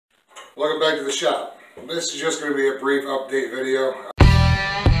Welcome back to the shop. This is just going to be a brief update video.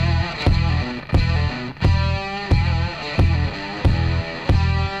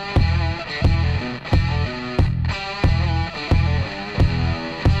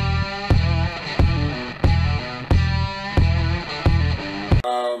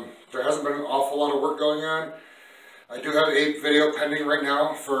 There hasn't been an awful lot of work going on. I do have a video pending right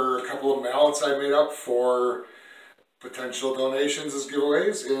now for a couple of mallets I made up for potential donations as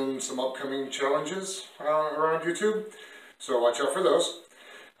giveaways in some upcoming challenges around YouTube. So watch out for those.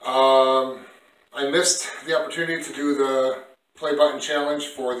 I missed the opportunity to do the play button challenge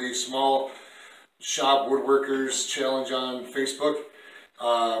for the small shop woodworkers challenge on Facebook.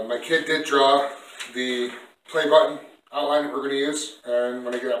 My kid did draw the play button outline that we're going to use, and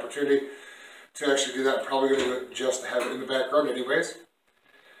when I get an opportunity to actually do that, I'm probably going to do it just to have it in the background anyways.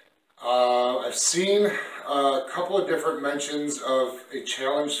 I've seen a couple of different mentions of a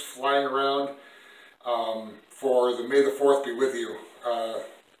challenge flying around for the May the 4th be with you.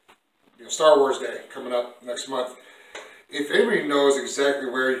 Star Wars Day coming up next month. If anybody knows exactly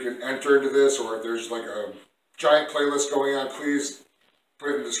where you can enter into this, or if there's like a giant playlist going on, please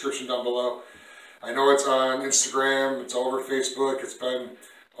put it in the description down below. I know it's on Instagram, it's all over Facebook, it's been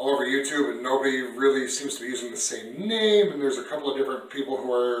all over YouTube, and nobody really seems to be using the same name, and there's a couple of different people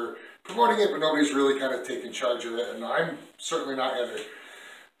who are promoting it, but nobody's really kind of taking charge of it, and I'm certainly not either.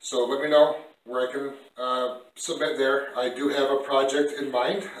 So let me know where I can submit there. I do have a project in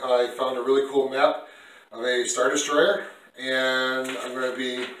mind. I found a really cool map of a Star Destroyer, and I'm going to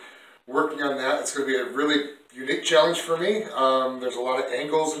be working on that. It's going to be a really unique challenge for me. There's a lot of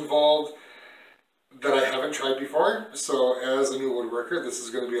angles involved that I haven't tried before, so as a new woodworker, this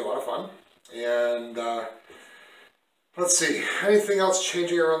is going to be a lot of fun. And let's see, anything else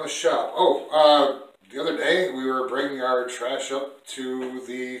changing around the shop? Oh, the other day we were bringing our trash up to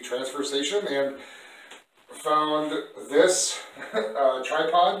the transfer station and found this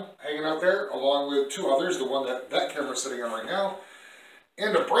tripod hanging out there, along with two others, the one that camera's sitting on right now,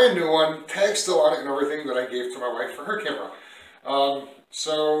 and a brand new one, tag still on it and everything, that I gave to my wife for her camera.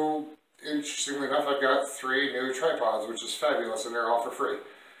 So interestingly enough, I've got 3 new tripods, which is fabulous, and they're all for free.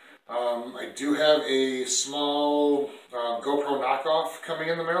 I do have a small GoPro knockoff coming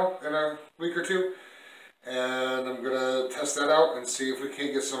in the mail in a week or two, and I'm going to test that out and see if we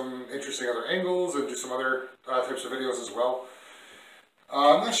can't get some interesting other angles and do some other types of videos as well.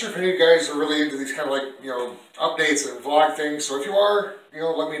 I'm not sure if any of you guys are really into these kind of like, updates and vlog things, so if you are,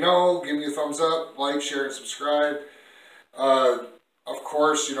 let me know, give me a thumbs up, like, share, and subscribe. Of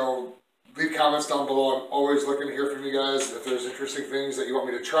course, leave comments down below. I'm always looking to hear from you guys. If there's interesting things that you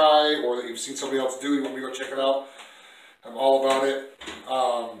want me to try, or that you've seen somebody else do, you want me to go check it out, I'm all about it.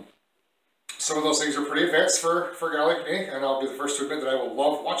 Some of those things are pretty advanced for a guy like me, and I'll be the first to admit that I will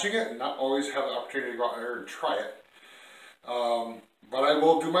love watching it and not always have the opportunity to go out there and try it. But I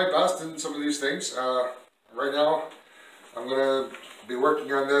will do my best in some of these things. Right now, I'm going to be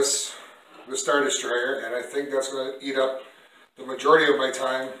working on the Star Destroyer, and I think that's going to eat up the majority of my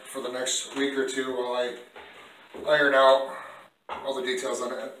time for the next week or two while I iron out all the details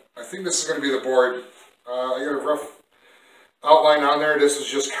on it. I think this is going to be the board. I got a rough outline on there. This is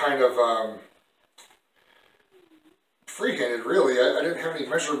just kind of free-handed, really. I didn't have any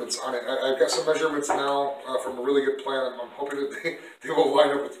measurements on it. I've got some measurements now from a really good plan. I'm hoping that they will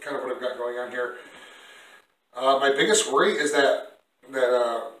line up with kind of what I've got going on here. My biggest worry is that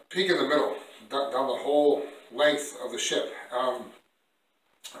peak in the middle, down the whole length of the ship.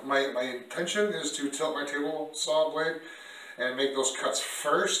 My intention is to tilt my table saw blade and make those cuts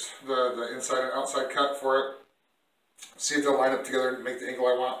first, the inside and outside cut for it, see if they'll line up together and make the angle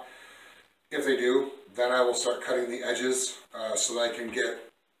I want. If they do, then I will start cutting the edges so that I can get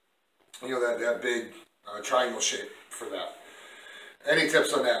that big triangle shape for that. Any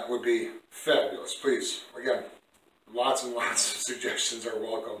tips on that would be fabulous. Please, again, lots and lots of suggestions are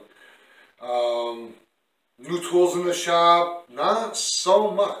welcome. New tools in the shop, not so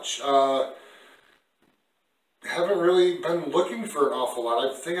much. Haven't really been looking for an awful lot.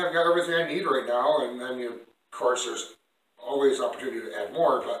 I think I've got everything I need right now, and then of course there's always opportunity to add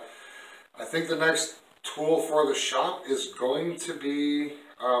more, but I think the next tool for the shop is going to be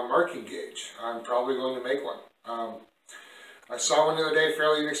a marking gauge. I'm probably going to make one. I saw one the other day,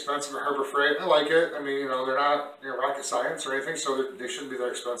 fairly inexpensive at Harbor Freight. I like it. I mean, they're not rocket science or anything, so they shouldn't be that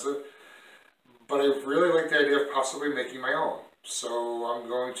expensive. But I really like the idea of possibly making my own. So I'm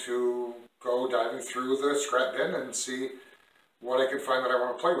going to go diving through the scrap bin and see what I can find that I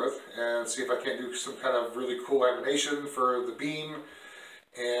want to play with, and see if I can't do some kind of really cool lamination for the beam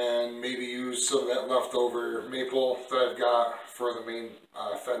and maybe use some of that leftover maple that I've got for the main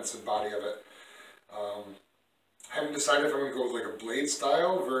fence and body of it. Haven't decided if I'm going to go with like a blade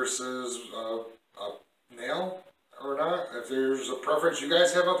style versus a nail or not. If there's a preference you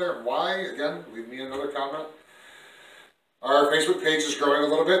guys have out there and why, again, leave me another comment. Our Facebook page is growing a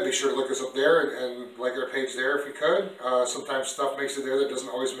little bit. Be sure to look us up there and like our page there if you could. Sometimes stuff makes it there that doesn't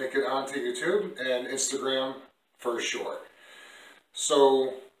always make it onto YouTube, and Instagram for sure.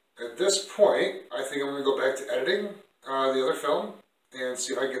 So at this point, I think I'm going to go back to editing the other film and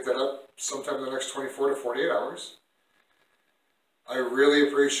see if I can get that up sometime in the next 24 to 48 hours. I really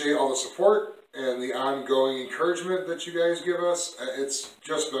appreciate all the support and the ongoing encouragement that you guys give us. It's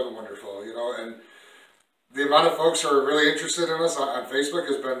just been wonderful, you know, and the amount of folks who are really interested in us on Facebook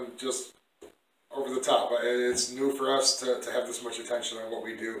has been just over the top. It's new for us to have this much attention on what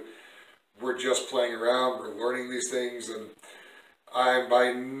we do. We're just playing around, we're learning these things, and I'm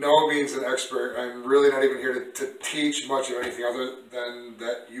by no means an expert. I'm really not even here to teach much of anything other than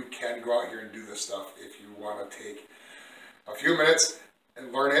that you can go out here and do this stuff if you want to take a few minutes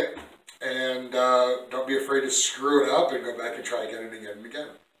and learn it, and don't be afraid to screw it up and go back and try again and again and again.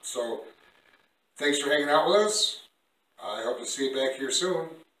 So thanks for hanging out with us. I hope to see you back here soon.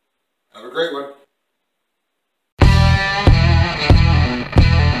 Have a great one.